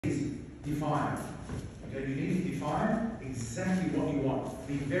define. Okay, you need to define exactly what you want.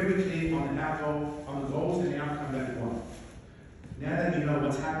 Be very clear on the goals and the outcome that you want. Now that you know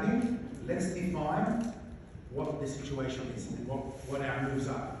what's happening, let's define what the situation is and what our moves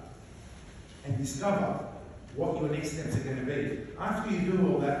are. And discover what your next steps are going to be. After you do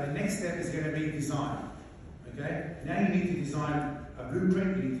all that, the next step is going to be design. Okay? Now you need to design a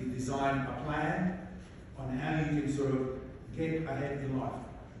blueprint, you need to design a plan on how you can sort of get ahead in life.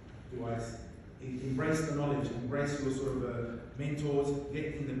 Otherwise, embrace the knowledge, embrace your sort of mentors,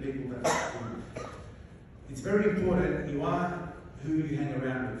 get in the people that you. It's very important you are who you hang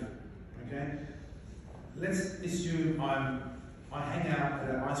around with. Okay? Let's assume I hang out at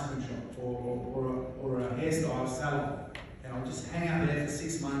an ice cream shop or a hairstyle salon, and I'll just hang out there for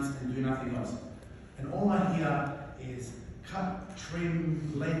 6 months and do nothing else. And all I hear is cut,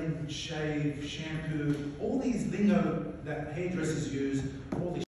 trim, blend, shave, shampoo, all these lingo that hairdressers use, all these